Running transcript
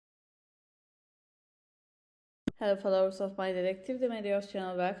Hello followers of my Detective Demet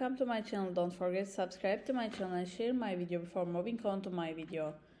channel, welcome to my channel. Don't forget to subscribe to my channel and share my video before moving on to my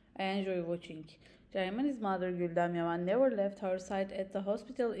video. I enjoy watching. Yaman's mother Yaman never left her side at the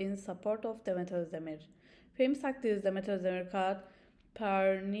hospital in support of Demet Özdemir. Famous actress Demet Özdemir caught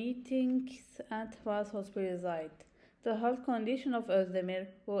pneumonitis and was hospitalized. The health condition of Özdemir,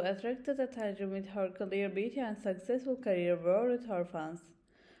 who attracted attention with her clear beauty and successful career, worried her fans.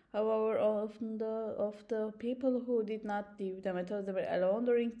 However, of the people who did not leave Demet Özdemir alone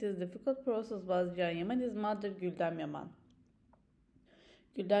during this difficult process was Yaman's mother Yaman.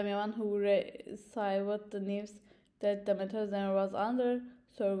 Yaman, who received the news that Demet Özdemir was under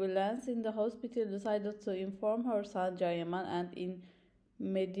surveillance in the hospital, decided to inform her son Yaman and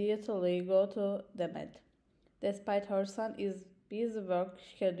immediately go to Demet. Despite her son's busy work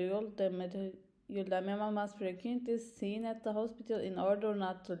schedule, Yaman was frequently seen at the hospital in order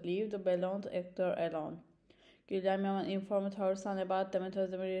not to leave the beloved actor alone. Yaman informed her son about Demet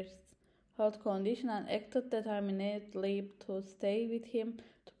Özdemir's health condition and acted determinedly to stay with him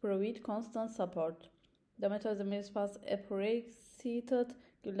to provide constant support. Demet Özdemir was appreciated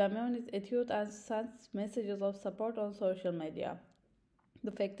Yaman's attitude and sent messages of support on social media.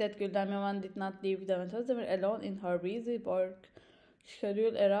 The fact that Yaman did not leave Demet Özdemir alone in her busy work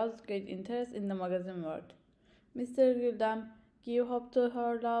schedule aroused great interest in the magazine world. Mr. Güldem gave hope to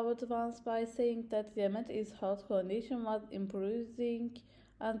her loved ones by saying that Demet's health condition was improving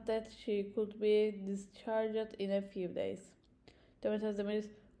and that she could be discharged in a few days. Demet Özdemir,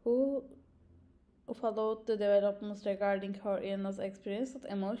 who followed the developments regarding her illness, experienced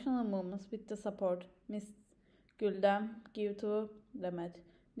emotional moments with the support Miss Güldem gave to Demet.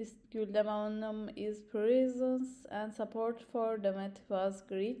 Miss Güldeman's presence and support for Demet was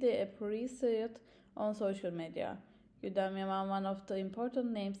greatly appreciated on social media. Yaman, one of the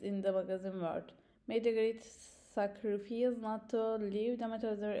important names in the magazine world, made a great sacrifice not to leave Demet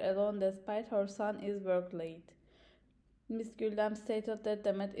Özdemir alone despite her son's work late. Miss Güldem stated that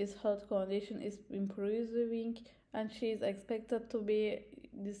Demet's health condition is improving and she is expected to be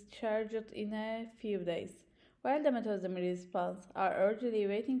discharged in a few days. While Demet Özdemir's fans are urgently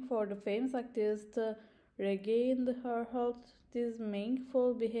waiting for the famous actress to regain her health, this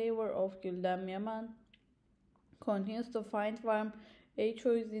mindful behavior of Yaman continues to find warm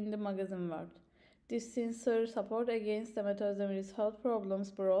echoes in the magazine world. This sincere support against Demet Özdemir's health problems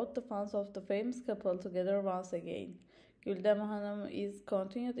brought the fans of the famous couple together once again. Yaman's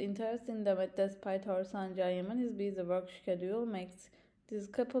continued interest in Demet despite her son Yaman's busy work schedule makes this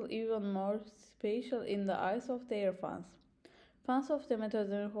couple even more special in the eyes of their fans. Fans of Demet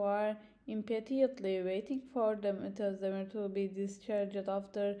Özdemir who are impatiently waiting for Demet Özdemir to be discharged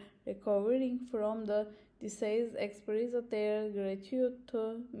after recovering from the disease expressed their gratitude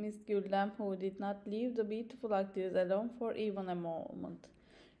to Miss Güldem, who did not leave the beautiful actress alone for even a moment.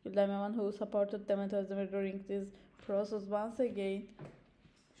 Yaman, who supported Demet Özdemir during this process, once again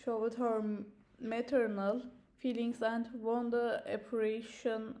showed her maternal feelings and won the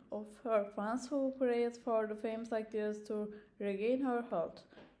appreciation of her fans who prayed for the famous actress to regain her health.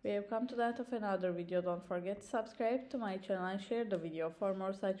 We have come to the end of another video. Don't forget to subscribe to my channel and share the video for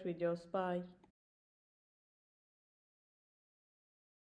more such videos. Bye.